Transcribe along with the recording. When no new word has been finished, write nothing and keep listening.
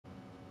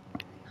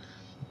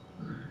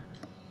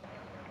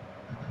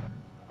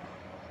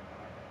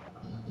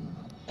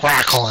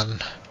Crackling.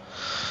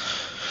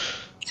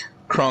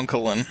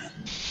 Crunkling.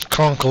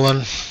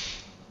 Crunkling.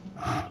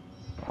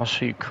 I'll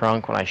show you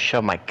crunk when I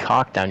shove my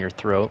cock down your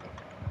throat.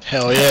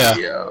 Hell yeah.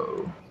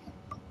 Yo.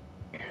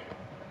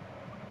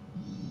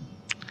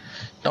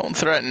 Don't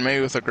threaten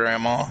me with a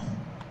grandma.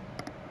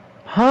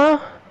 Huh?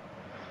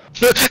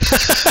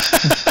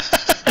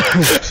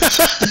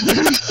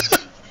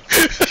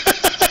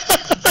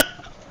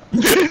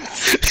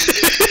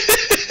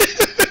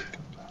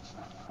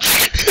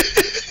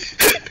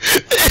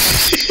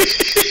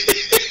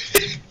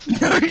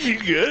 Are you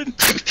good?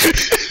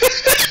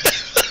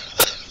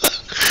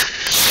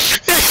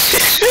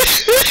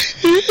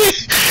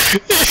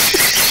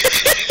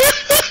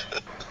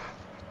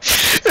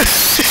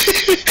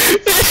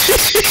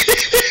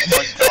 Oh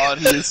my god,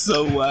 he is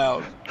so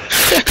loud.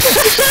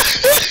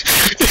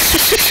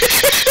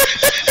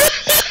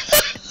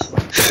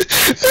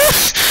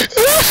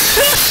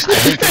 I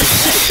think that's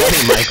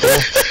funny, Michael.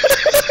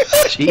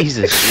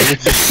 Jesus, dude.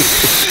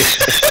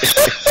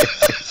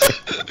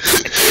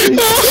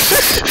 No!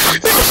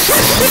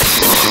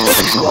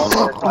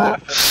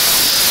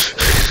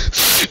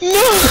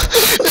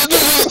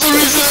 The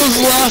reason I was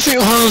laughing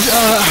was,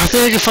 I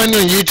think I can find it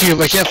on YouTube.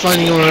 I can't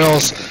find it anywhere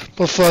else.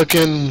 But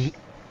fucking...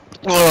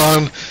 Hold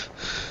on.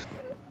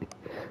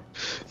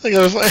 I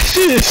gotta find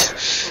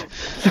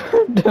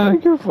it.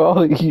 Down your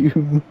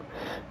volume.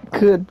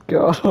 Good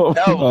God. No,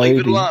 almighty. leave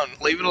it alone.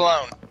 Leave it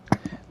alone.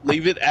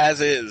 Leave it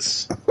as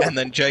is. And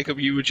then Jacob,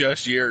 you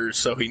adjust yours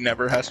so he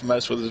never has to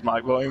mess with his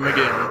mic volume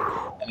again.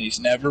 And he's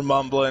never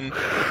mumbling,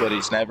 but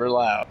he's never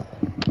loud.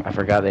 I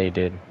forgot they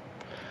did.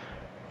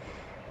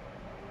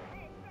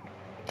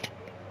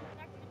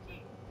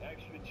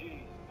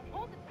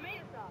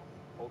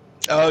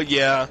 Oh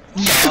yeah.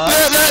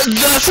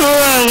 That's what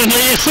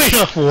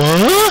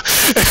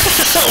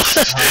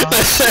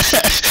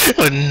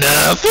what?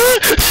 Nothing?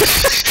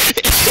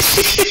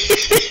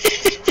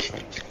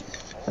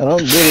 I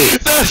don't get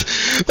it.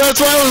 That's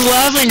why I was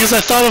laughing, because I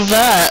thought of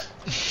that.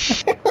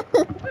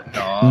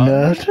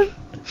 Nothing?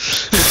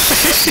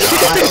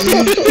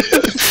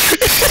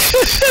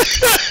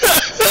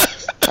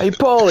 Hey,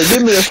 Paulie,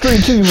 give me a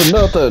string cheese with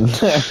nothing.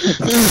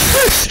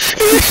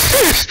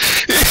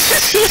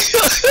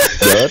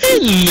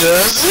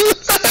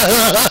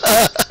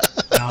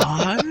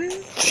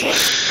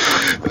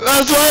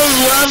 That's why I was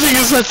laughing,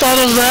 because I thought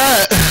of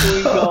that.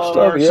 We got Stop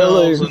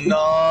ourselves a yelling.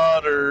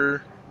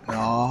 nodder.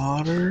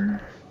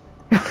 Nodder?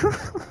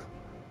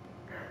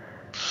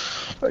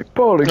 Hey,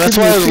 Paulie, That's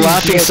give why me I a was cheese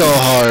laughing with so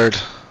nothing. hard.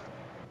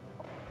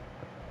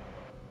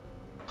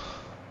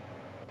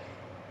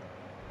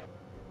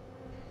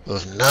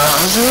 With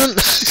nothing?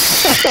 With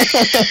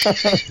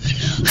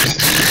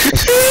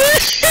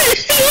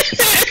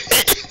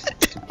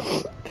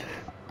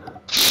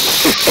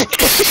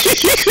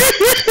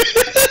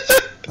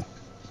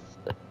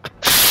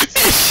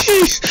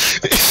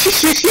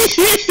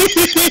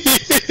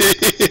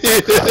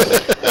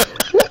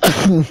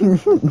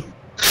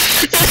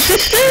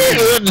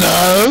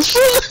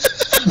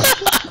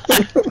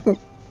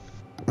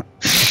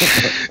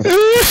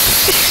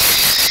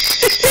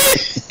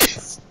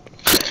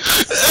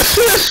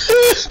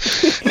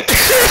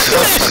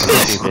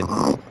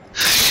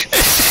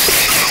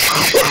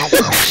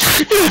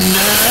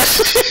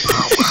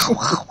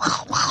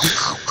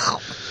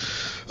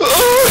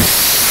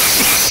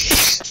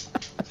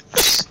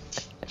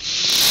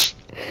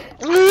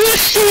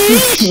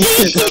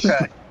Stupid.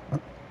 Okay.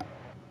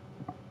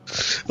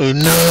 Oh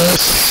no.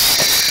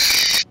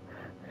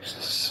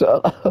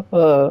 Shut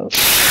up.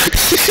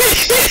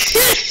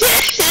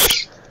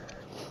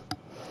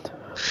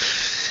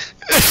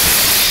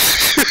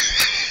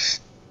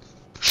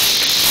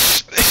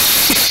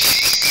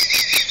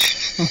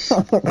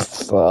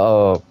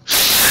 Stop.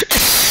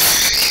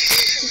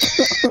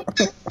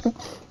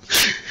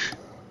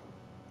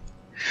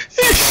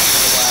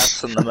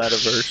 Laughs in the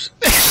metaverse.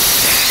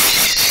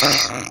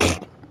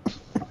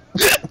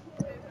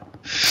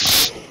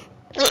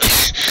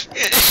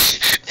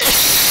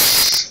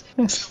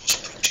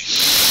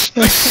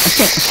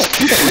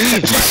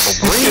 Breathe, Michael,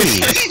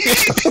 breathe.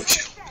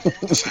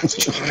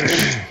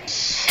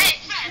 Hey,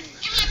 Fred,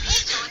 give me a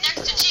pizza with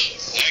extra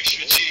cheese.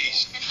 Extra cheese.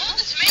 And hold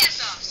the tomato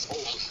sauce.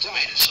 Hold the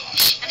tomato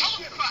sauce. And hold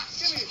the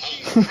crust. Hold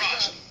the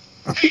crust.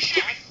 Hey,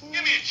 Chef,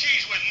 give me a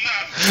cheese with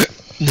nuts.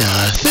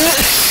 Nothing.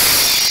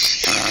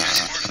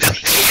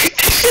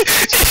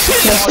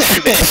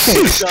 Hey,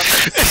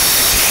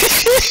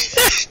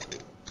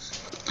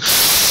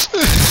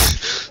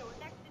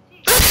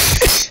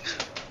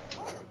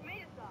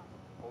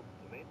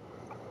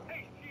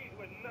 cheese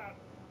with nuts.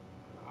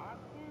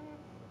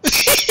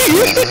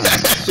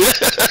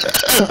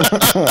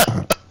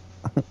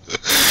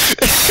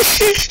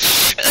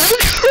 I'm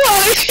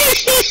crying.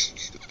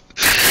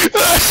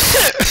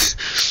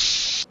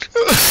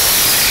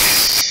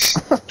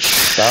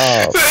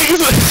 Stop.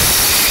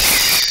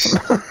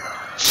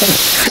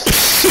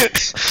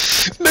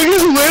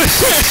 Niggas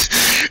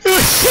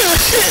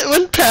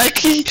when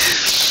Packy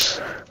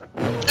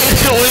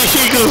when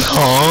he goes,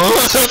 huh?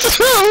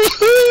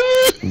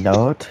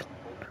 Not.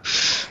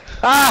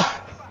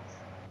 Ah!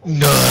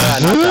 No. How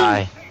did I not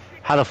die?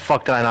 How the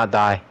fuck did I not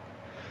die?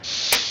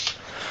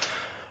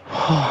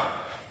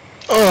 Oh,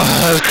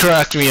 that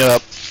cracked me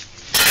up.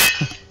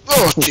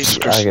 Oh, Jesus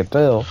I Christ. can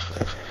tell.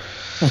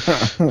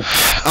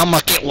 I'm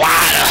gonna get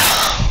wider.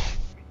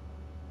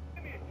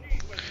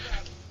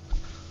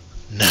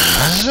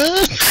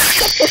 Nothing?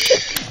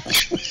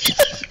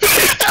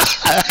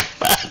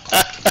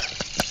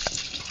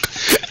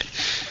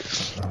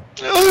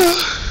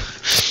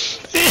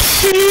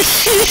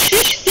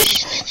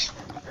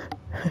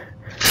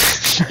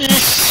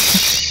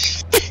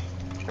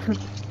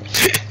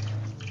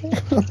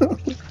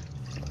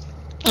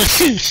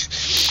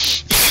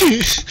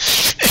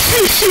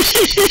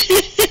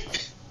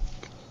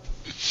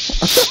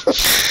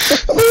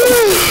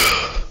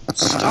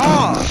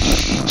 Stop!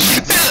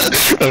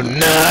 Oh,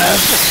 no.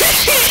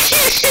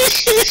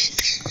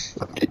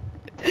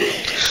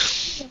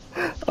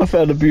 I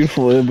found a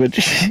beautiful image.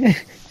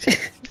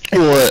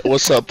 What?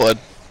 What's up, bud?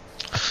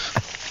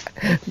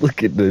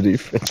 Look at the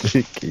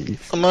defensive keys.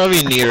 I'm not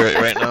even near it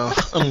right now.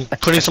 I'm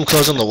putting some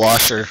clothes in the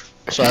washer,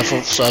 so I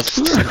have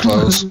some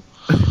clothes.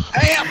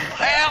 Help!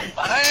 Help!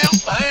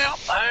 Help! Help!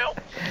 Help!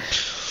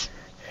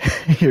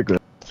 You're good.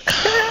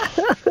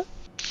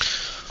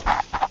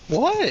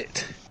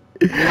 What?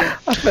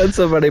 I found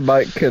somebody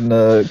Mike can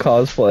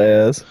cosplay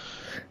as.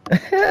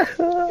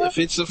 If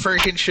it's the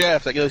freaking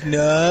chef that goes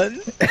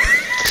none.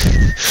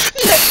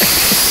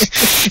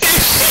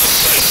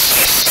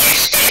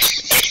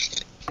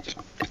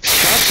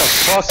 Shut the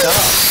fuck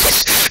up.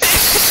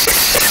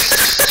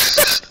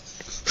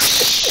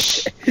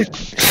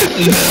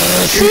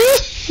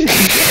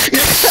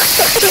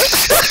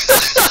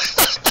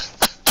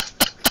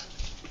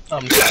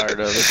 I'm tired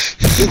of it.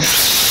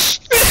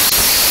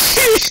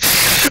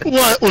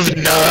 What was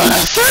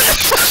nothing?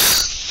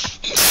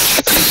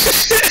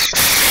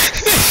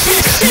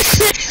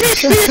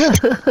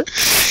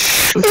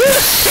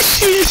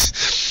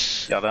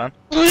 Y'all done?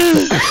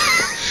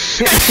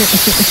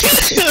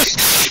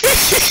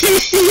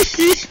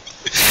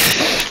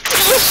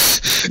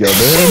 Y'all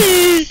done?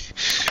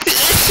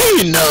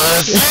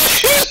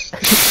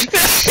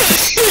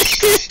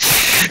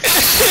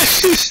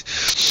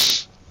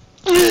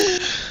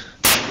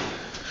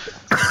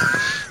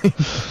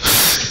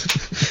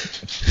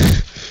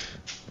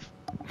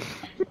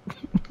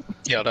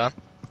 Y'all done?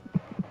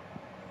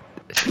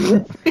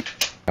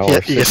 Yeah,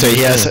 you can say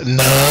yes.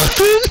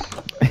 Nothing.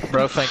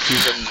 Bro thinks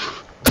he's in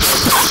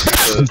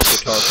the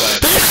guitar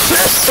playing.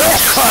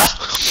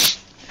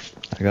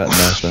 I got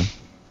nothing.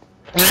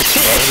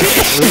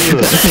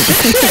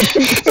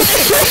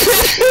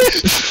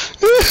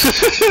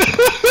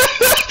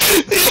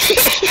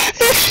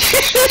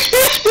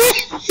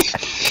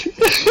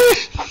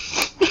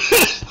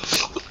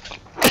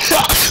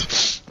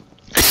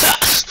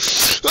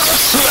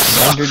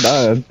 You're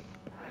dying.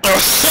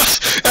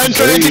 I'm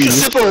trying to take a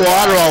sip of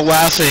water while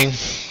laughing.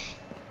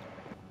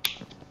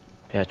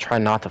 Yeah, try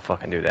not to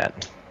fucking do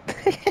that.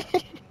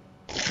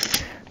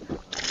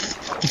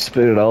 You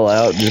spit it all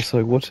out, just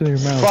like, what's in your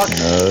mouth? Fuck.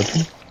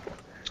 Nothing.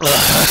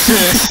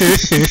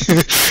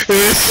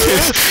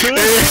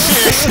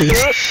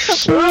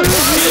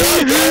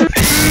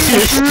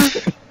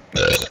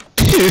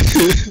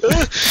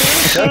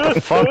 Shut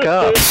the fuck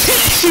up.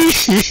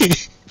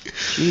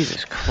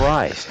 Jesus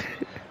Christ.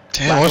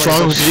 Damn, what's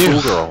wrong with you?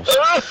 Schoolgirls.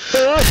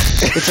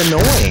 It's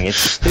annoying. It's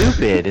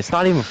stupid. It's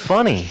not even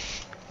funny.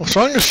 What's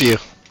wrong with you?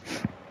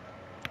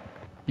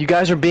 You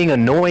guys are being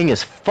annoying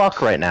as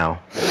fuck right now.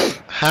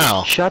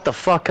 How? Shut the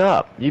fuck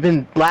up. You've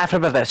been laughing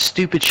about that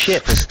stupid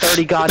shit for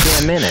 30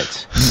 goddamn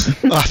minutes.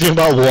 Laughing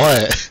about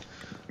what?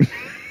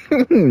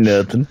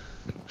 Nothing.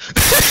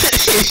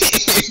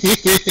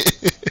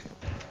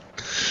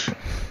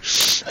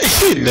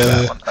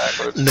 No.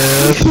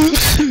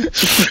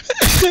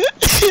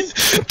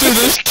 Dude,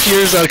 there's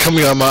tears are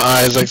coming out of my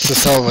eyes, like,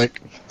 just how, like,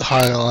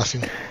 hard and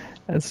laughing.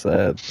 That's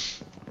sad.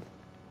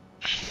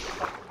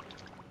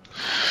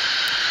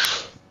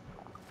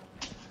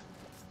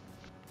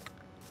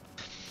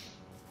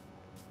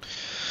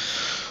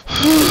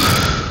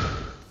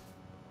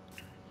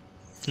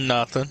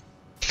 Nothing.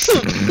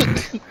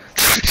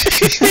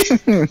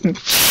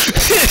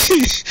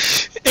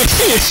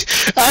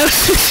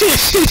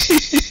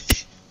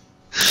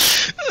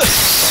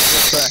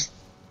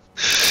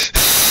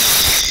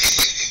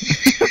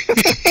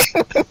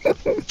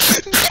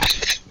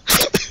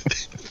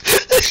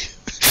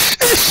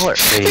 What,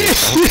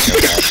 please? Don't do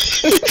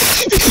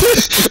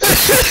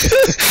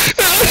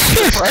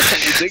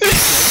that.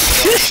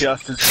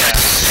 Just as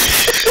bad.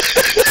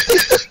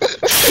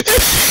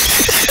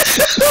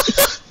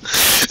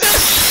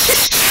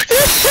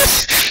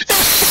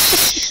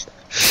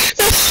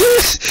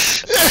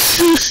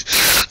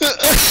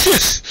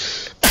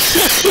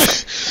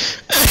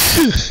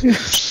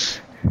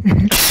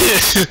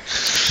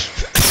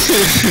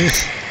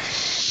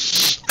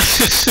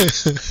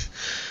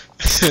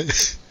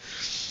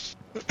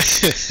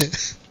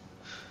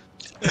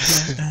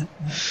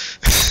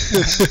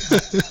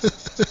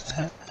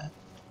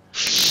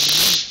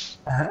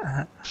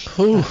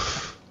 Ooh.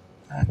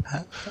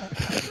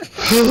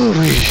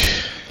 Holy.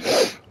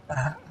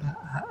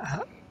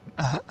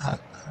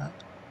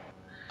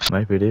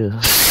 Maybe it is.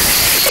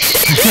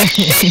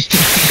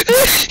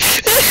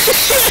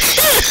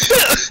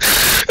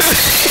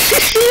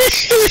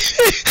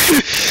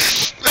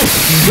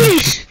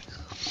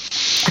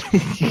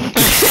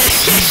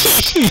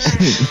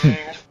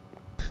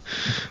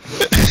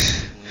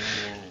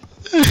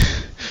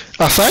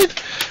 Outside?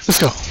 Let's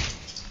go.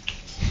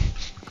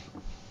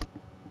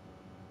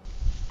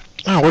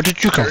 Oh, where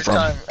did you come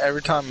from?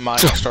 Every time Mike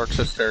starts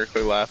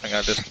hysterically laughing,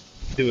 I just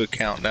do a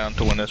countdown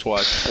to when his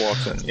wife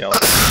walks in and yells.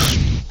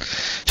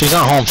 She's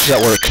not home, she's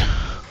at work.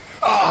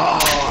 Oh.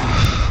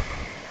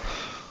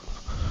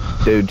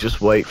 Dude, just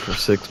wait for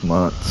 6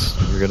 months.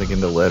 You're gonna get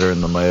a letter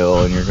in the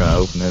mail and you're gonna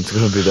open it. It's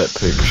gonna be that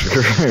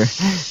picture.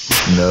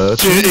 No.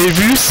 Dude, if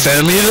you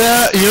send me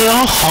that, you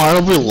know how hard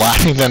I'll be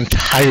laughing the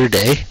entire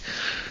day?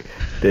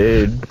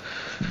 Dude,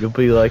 you'll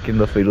be like in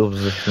the fetal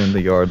position in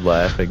the yard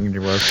laughing and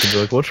your wife's gonna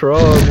be like, what's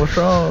wrong? What's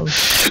wrong?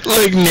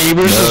 Like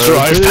neighbors just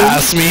drive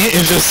past me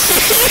and just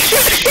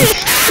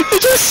they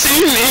just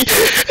see me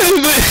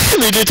and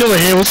they just tell me,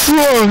 hey, what's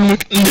wrong? I'm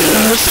like,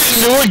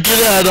 no one get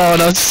that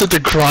on. I'll just sit there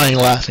crying,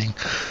 laughing.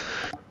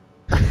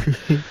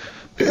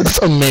 It's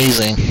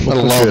amazing. I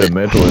love it. A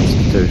mental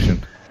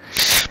institution.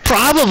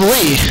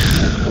 Probably.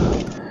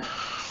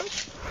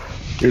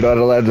 You're not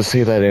allowed to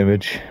see that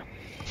image.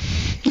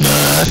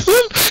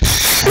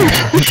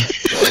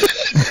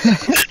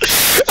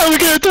 I'm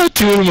gonna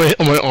tattoo on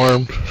my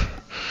arm.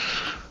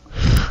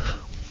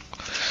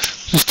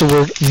 Just the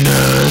word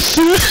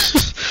nothing.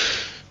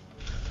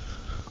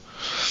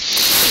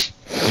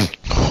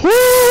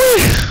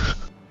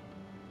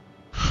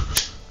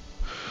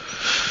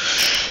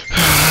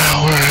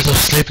 Where are those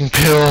sleeping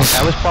pills?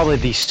 That was probably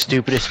the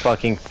stupidest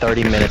fucking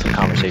 30 minutes of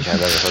conversation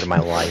I've ever heard in my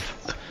life.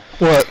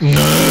 What?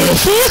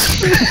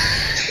 Nothing?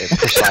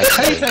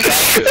 Precisely.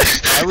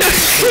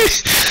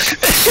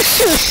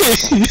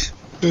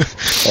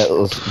 That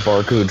was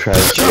Barcode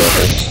trash.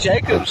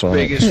 Jacob's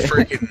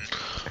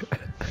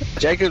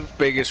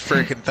biggest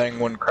freaking thing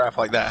when crap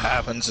like that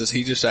happens is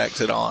he just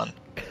acts it on.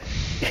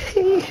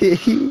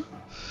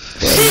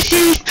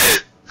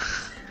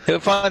 He'll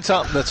find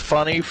something that's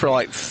funny for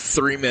like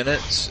 3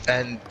 minutes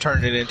and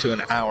turn it into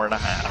an hour and a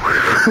half.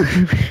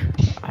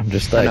 I'm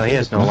just like, No, he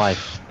has no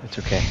life. It's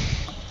okay.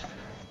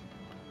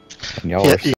 y'all are